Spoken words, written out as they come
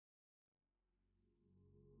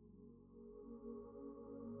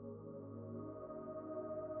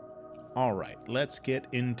Alright, let's get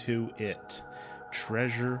into it.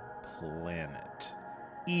 Treasure Planet.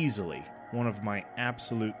 Easily one of my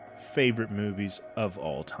absolute favorite movies of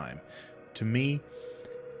all time. To me,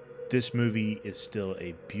 this movie is still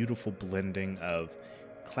a beautiful blending of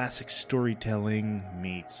classic storytelling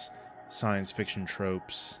meets science fiction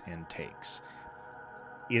tropes and takes.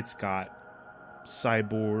 It's got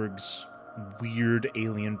cyborgs, weird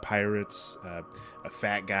alien pirates, a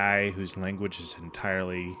fat guy whose language is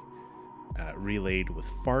entirely relayed with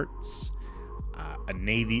farts, a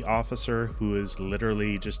Navy officer who is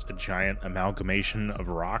literally just a giant amalgamation of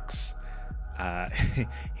rocks.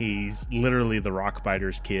 He's literally the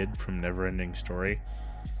Rockbiter's kid from Neverending Story.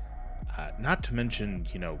 Not to mention,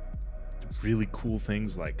 really cool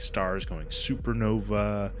things like stars going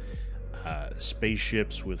supernova,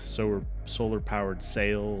 spaceships with solar-powered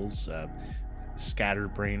sails,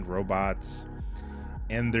 scatterbrained robots,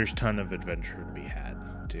 and there's a ton of adventure to be had,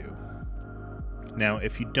 too. Now,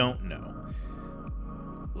 if you don't know,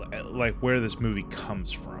 where this movie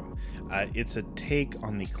comes from, it's a take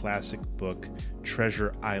on the classic book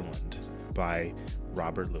Treasure Island by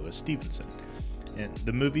Robert Louis Stevenson. And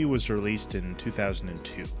the movie was released in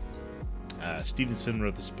 2002. Stevenson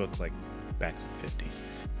wrote this book back in the 50s.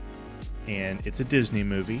 And it's a Disney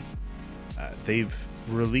movie. They've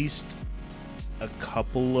released a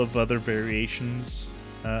couple of other variations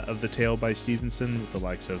of the tale by Stevenson with the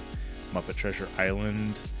likes of Muppet Treasure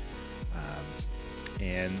Island.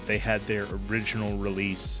 And they had their original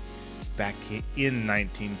release back in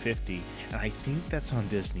 1950. And I think that's on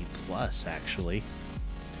Disney Plus, actually.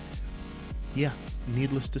 Yeah,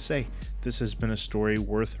 needless to say, this has been a story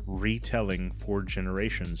worth retelling for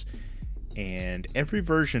generations, and every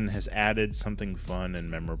version has added something fun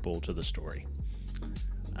and memorable to the story.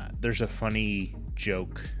 There's a funny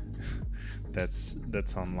joke that's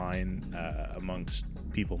online amongst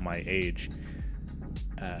people my age,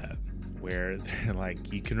 where they're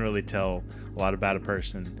like, you can really tell a lot about a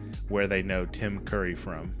person where they know Tim Curry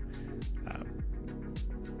from.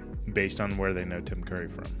 Based on where they know Tim Curry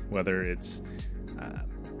from, whether it's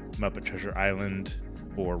Muppet Treasure Island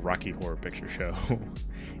or Rocky Horror Picture Show.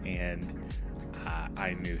 And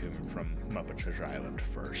I knew him from Muppet Treasure Island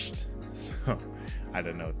first, so I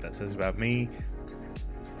don't know what that says about me.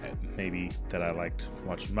 Maybe that I liked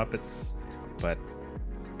watching Muppets, but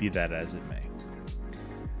be that as it may.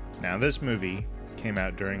 Now, this movie came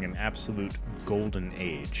out during an absolute golden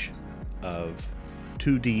age of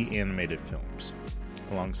 2D animated films,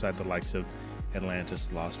 alongside the likes of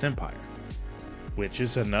Atlantis: Lost Empire, which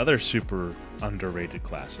is another super underrated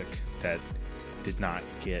classic that did not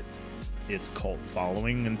get its cult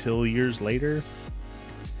following until years later.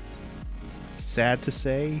 Sad to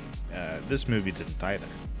say, this movie didn't either.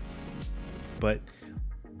 But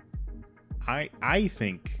I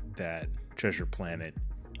think that Treasure Planet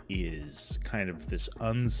is kind of this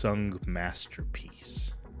unsung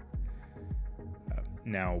masterpiece.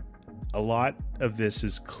 Now, a lot of this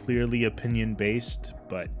is clearly opinion-based,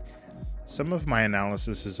 but some of my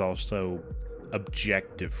analysis is also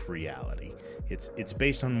objective reality. It's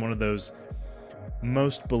based on one of those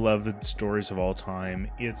most beloved stories of all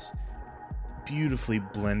time. It's beautifully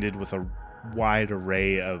blended with a wide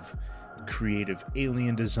array of creative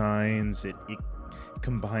alien designs. It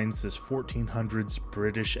combines this 1400s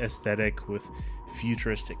British aesthetic with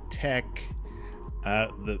futuristic tech.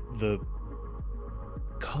 The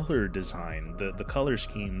color design, the color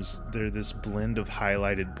schemes, they're this blend of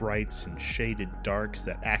highlighted brights and shaded darks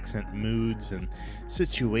that accent moods and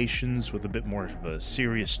situations with a bit more of a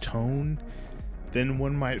serious tone than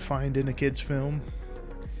one might find in a kid's film.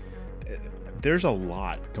 There's a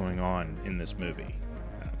lot going on in this movie,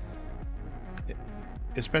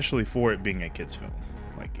 especially for it being a kid's film.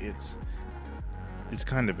 It's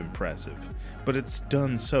kind of impressive, but it's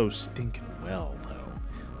done so stinking well, though.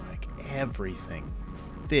 Everything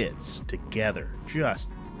fits together just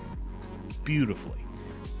beautifully,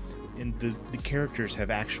 and the characters have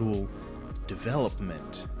actual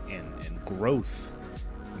development and growth,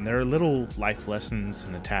 and there are little life lessons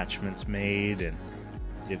and attachments made. And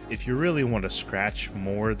if you really want to scratch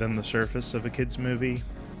more than the surface of a kid's movie,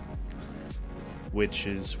 which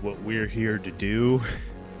is what we're here to do,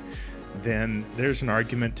 then there's an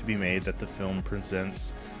argument to be made that the film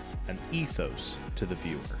presents an ethos to the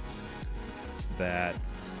viewer. That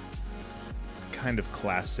kind of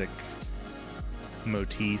classic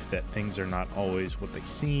motif that things are not always what they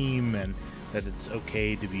seem, and that it's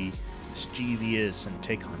okay to be mischievous and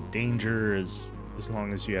take on danger as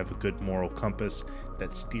long as you have a good moral compass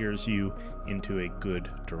that steers you into a good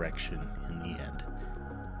direction in the end.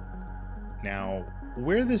 Now,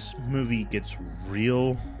 where this movie gets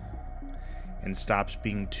real and stops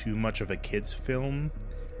being too much of a kid's film,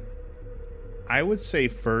 I would say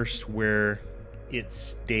first where it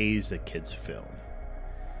stays a kid's film.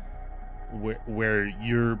 Where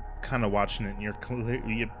you're kind of watching it and you're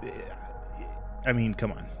clear. I mean,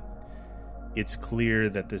 come on. It's clear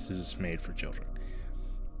that this is made for children.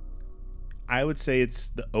 I would say it's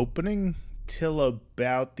the opening till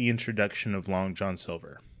about the introduction of Long John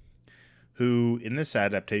Silver, who in this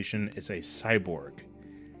adaptation is a cyborg.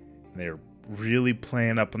 They're really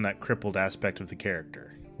playing up on that crippled aspect of the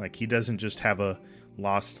character. Like, he doesn't just have a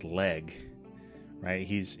lost leg, right?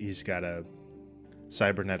 He's got a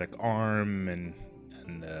cybernetic arm and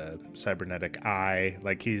a cybernetic eye.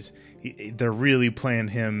 Like, they're really playing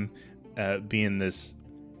him being this,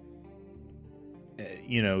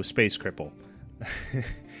 space cripple.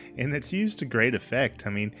 And it's used to great effect. I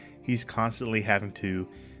mean, he's constantly having to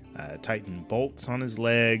tighten bolts on his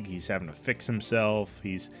leg. He's having to fix himself.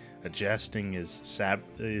 He's adjusting his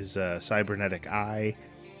cybernetic eye.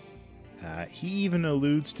 He even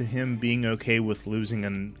alludes to him being okay with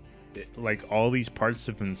losing all these parts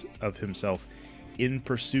of himself in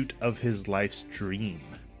pursuit of his life's dream.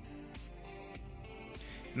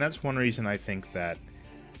 And that's one reason I think that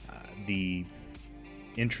the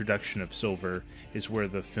introduction of Silver is where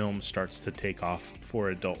the film starts to take off for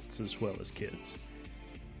adults as well as kids.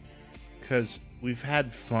 Because we've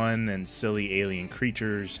had fun and silly alien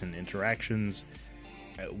creatures and interactions.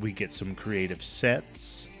 We get some creative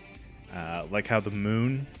sets. Like how the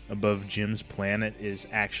moon above Jim's planet is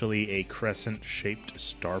actually a crescent-shaped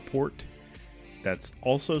starport that's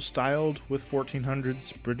also styled with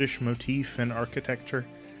 1400s British motif and architecture.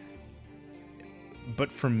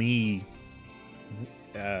 But for me,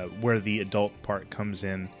 where the adult part comes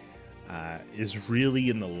in is really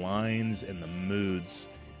in the lines and the moods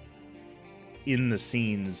in the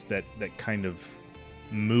scenes that kind of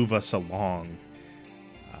move us along.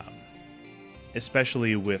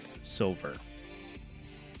 Especially with Silver.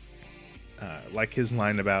 Like his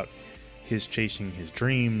line about his chasing his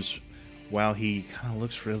dreams while he kind of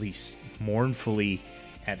looks really mournfully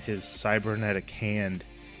at his cybernetic hand,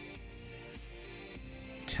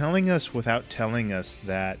 telling us without telling us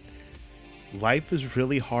that life is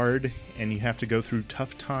really hard and you have to go through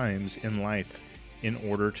tough times in life in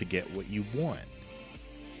order to get what you want.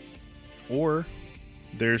 Or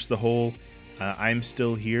there's the whole I'm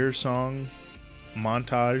Still Here song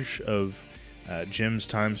montage of Jim's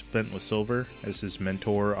time spent with Silver as his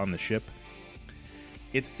mentor on the ship.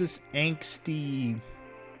 It's this angsty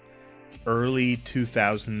early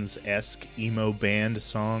 2000s-esque emo band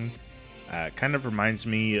song. Kind of reminds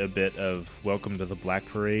me a bit of Welcome to the Black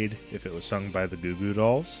Parade if it was sung by the Goo Goo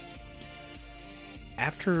Dolls.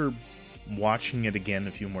 After watching it again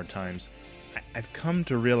a few more times, I've come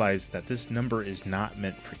to realize that this number is not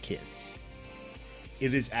meant for kids.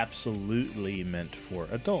 It is absolutely meant for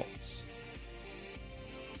adults.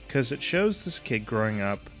 Because it shows this kid growing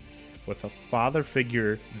up with a father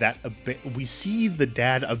figure that we see the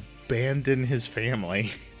dad abandon his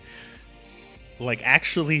family. Like,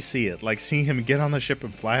 actually see it. Like, see him get on the ship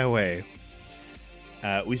and fly away.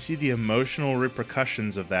 We see the emotional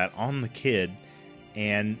repercussions of that on the kid,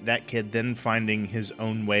 and that kid then finding his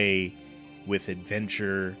own way with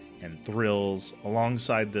adventure and thrills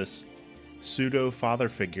alongside this pseudo father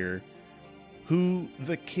figure who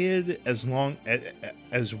the kid, as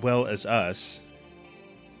well as us,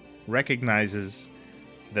 recognizes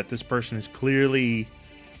that this person is clearly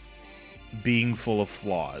being full of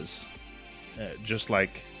flaws, just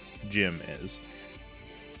like Jim is.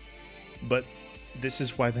 But this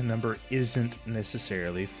is why the number isn't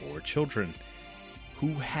necessarily for children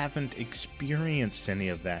who haven't experienced any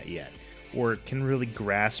of that yet or can really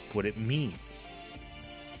grasp what it means.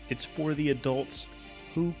 It's for the adults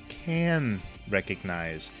who can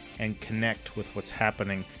recognize and connect with what's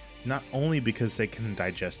happening, not only because they can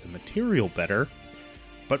digest the material better,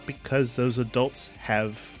 but because those adults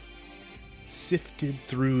have sifted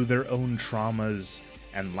through their own traumas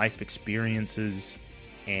and life experiences,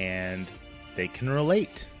 and they can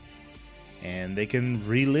relate. And they can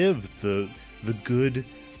relive the good,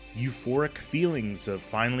 euphoric feelings of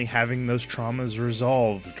finally having those traumas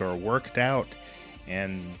resolved or worked out,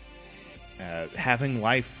 and having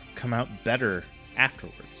life come out better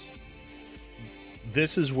afterwards.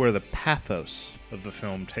 This is where the pathos of the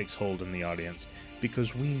film takes hold in the audience,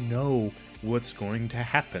 because we know what's going to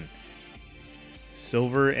happen.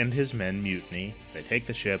 Silver and his men mutiny. They take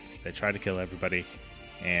the ship, they try to kill everybody,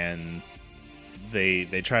 and they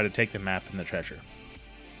try to take the map and the treasure.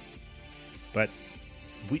 But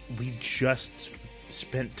we just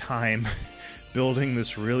spent time building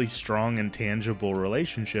this really strong and tangible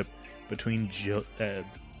relationship between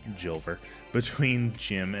between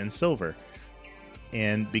Jim and Silver.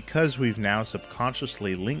 And because we've now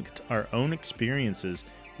subconsciously linked our own experiences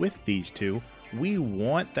with these two, we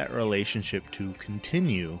want that relationship to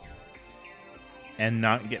continue and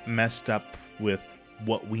not get messed up with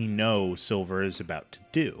what we know Silver is about to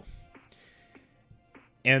do.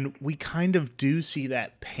 And we kind of do see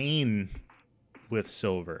that pain with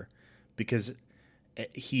Silver, because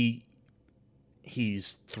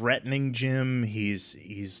he's threatening Jim.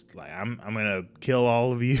 He's like, I'm gonna kill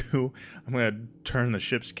all of you. I'm gonna turn the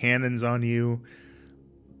ship's cannons on you.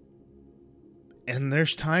 And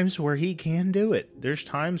there's times where he can do it. There's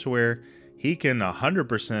times where he can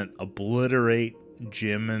 100% obliterate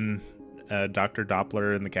Jim and Dr.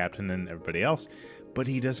 Doppler and the captain and everybody else, but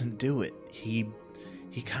he doesn't do it. He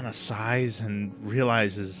kind of sighs and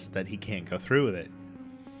realizes that he can't go through with it.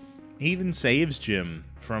 He even saves Jim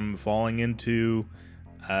from falling into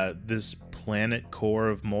this planet core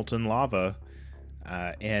of molten lava,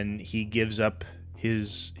 and he gives up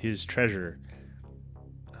his treasure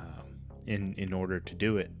in order to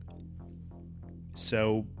do it.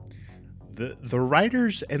 So the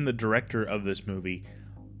writers and the director of this movie,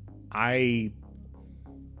 I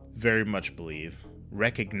very much believe,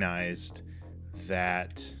 recognized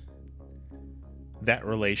that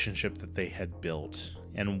relationship that they had built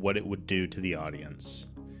and what it would do to the audience.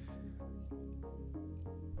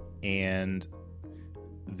 And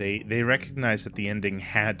they recognized that the ending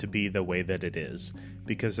had to be the way that it is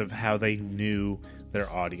because of how they knew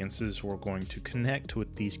their audiences were going to connect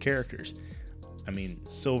with these characters. I mean,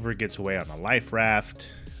 Silver gets away on a life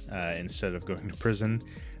raft instead of going to prison.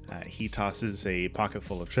 He tosses a pocket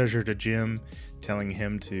full of treasure to Jim, telling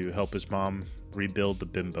him to help his mom rebuild the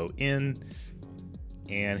Bimbo Inn,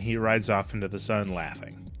 and he rides off into the sun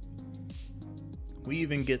laughing. We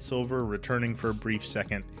even get Silver returning for a brief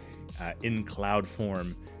second in cloud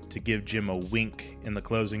form to give Jim a wink in the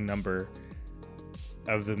closing number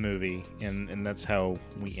of the movie, and that's how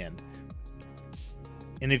we end.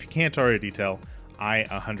 And if you can't already tell, I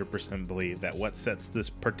 100% believe that what sets this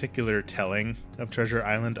particular telling of Treasure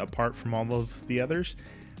Island apart from all of the others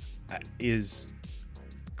is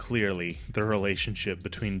clearly the relationship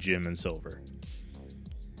between Jim and Silver.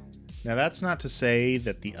 Now, that's not to say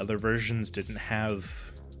that the other versions didn't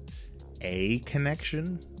have a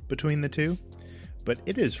connection between the two, but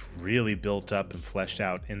it is really built up and fleshed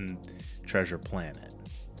out in Treasure Planet.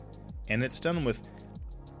 And it's done with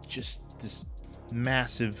just this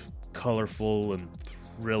massive, colorful, and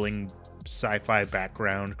thrilling sci-fi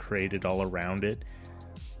background created all around it,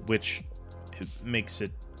 which makes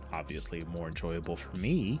it obviously more enjoyable for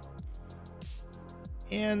me.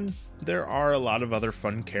 And there are a lot of other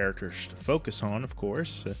fun characters to focus on, of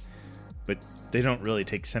course, but they don't really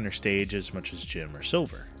take center stage as much as Jim or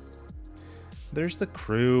Silver. There's the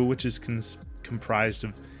crew, which is comprised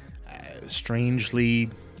of strangely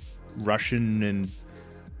Russian and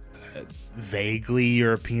vaguely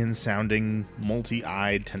European-sounding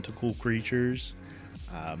multi-eyed tentacle creatures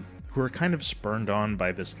who are kind of spurned on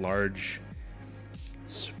by this large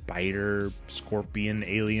spider, scorpion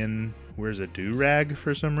alien who wears a do-rag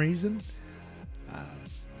for some reason.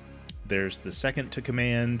 There's the second to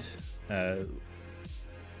command to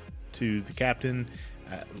the captain,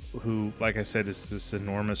 who, like I said, is this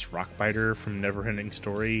enormous rock biter from Neverending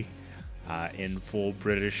Story in full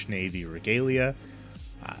British Navy regalia.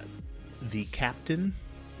 The captain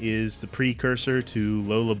is the precursor to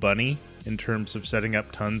Lola Bunny in terms of setting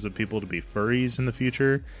up tons of people to be furries in the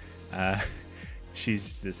future.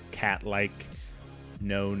 She's this cat-like,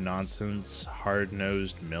 no-nonsense,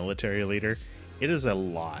 hard-nosed military leader. It is a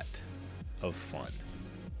lot of fun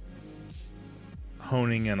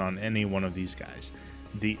honing in on any one of these guys.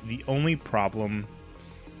 The only problem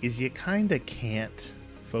is you kind of can't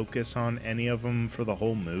focus on any of them for the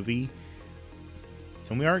whole movie.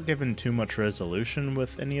 And we aren't given too much resolution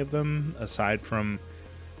with any of them, aside from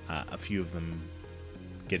a few of them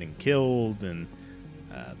getting killed and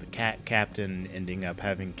the cat captain ending up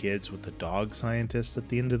having kids with the dog scientist at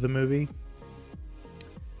the end of the movie.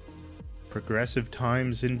 Progressive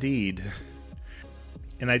times indeed.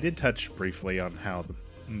 And I did touch briefly on how the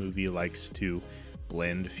movie likes to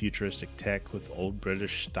blend futuristic tech with old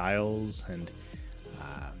British styles, and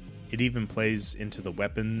it even plays into the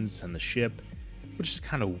weapons and the ship, which is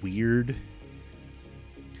kind of weird.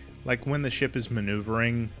 Like when the ship is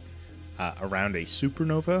maneuvering around a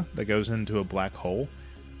supernova that goes into a black hole,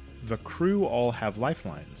 the crew all have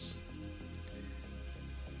lifelines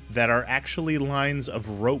that are actually lines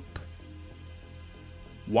of rope.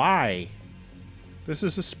 Why? This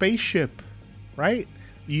is a spaceship, right?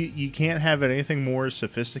 You can't have anything more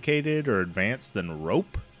sophisticated or advanced than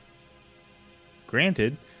rope.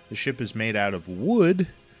 Granted, the ship is made out of wood,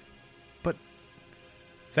 but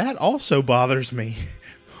that also bothers me.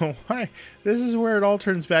 Why? This is where it all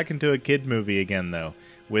turns back into a kid movie again, though,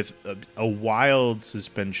 with a wild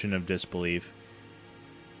suspension of disbelief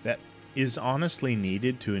that is honestly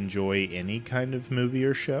needed to enjoy any kind of movie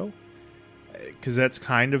or show. Because that's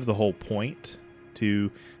kind of the whole point,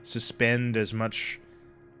 to suspend as much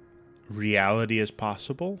reality as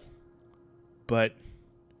possible. But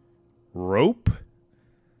rope?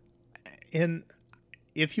 And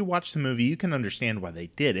if you watch the movie, you can understand why they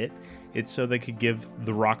did it. It's so they could give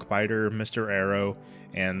the Rockbiter, Mr. Arrow,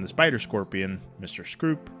 and the Spider Scorpion, Mr.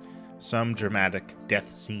 Scroop, some dramatic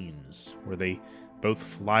death scenes where they both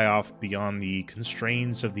fly off beyond the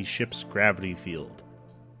constraints of the ship's gravity field.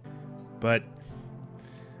 But,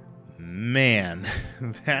 man,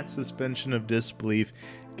 that suspension of disbelief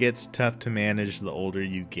gets tough to manage the older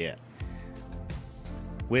you get.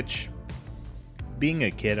 Which, being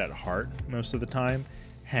a kid at heart most of the time,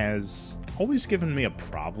 has always given me a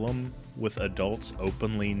problem with adults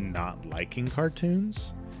openly not liking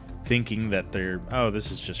cartoons, thinking that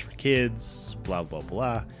this is just for kids, blah, blah,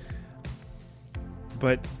 blah.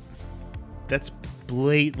 But that's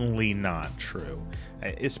blatantly not true,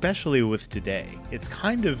 especially with today. It's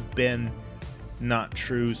kind of been not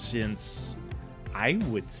true since, I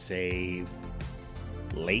would say,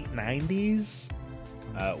 late 90s,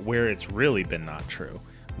 where it's really been not true,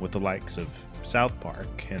 with the likes of South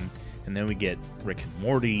Park, and then we get Rick and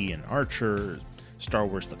Morty and Archer, Star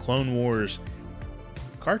Wars The Clone Wars.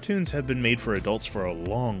 Cartoons have been made for adults for a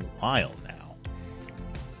long while now.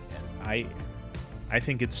 And I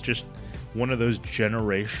think it's just one of those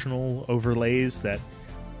generational overlays that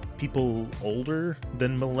people older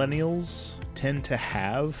than millennials tend to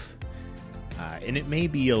have. And it may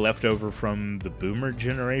be a leftover from the boomer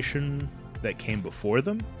generation that came before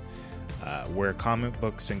them, where comic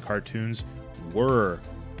books and cartoons were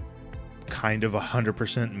kind of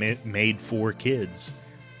 100% made for kids.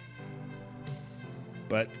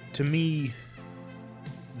 But to me,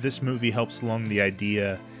 this movie helps along the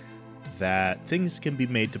idea that things can be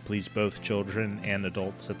made to please both children and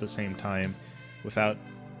adults at the same time without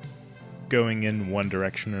going in one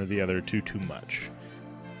direction or the other too much.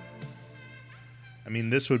 I mean,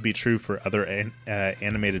 this would be true for other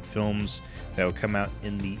animated films that would come out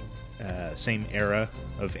in the same era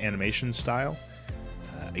of animation style.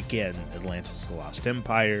 Again, Atlantis the Lost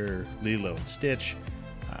Empire, Lilo and Stitch,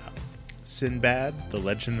 Sinbad, The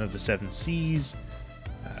Legend of the Seven Seas,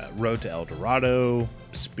 Road to El Dorado,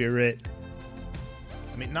 Spirit.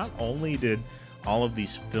 I mean, not only did all of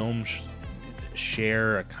these films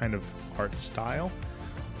share a kind of art style,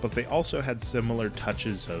 but they also had similar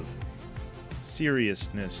touches of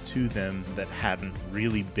seriousness to them that hadn't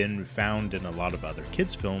really been found in a lot of other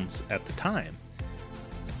kids' films at the time.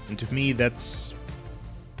 And to me, this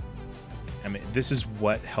is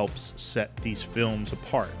what helps set these films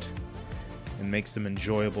apart and makes them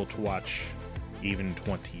enjoyable to watch even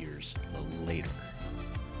 20 years later.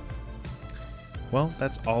 Well,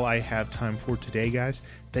 that's all I have time for today, guys.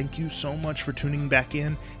 Thank you so much for tuning back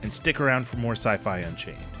in, and stick around for more Sci-Fi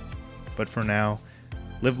Unchained. But for now,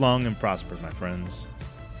 live long and prosper, my friends,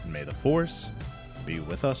 and may the Force be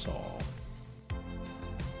with us all.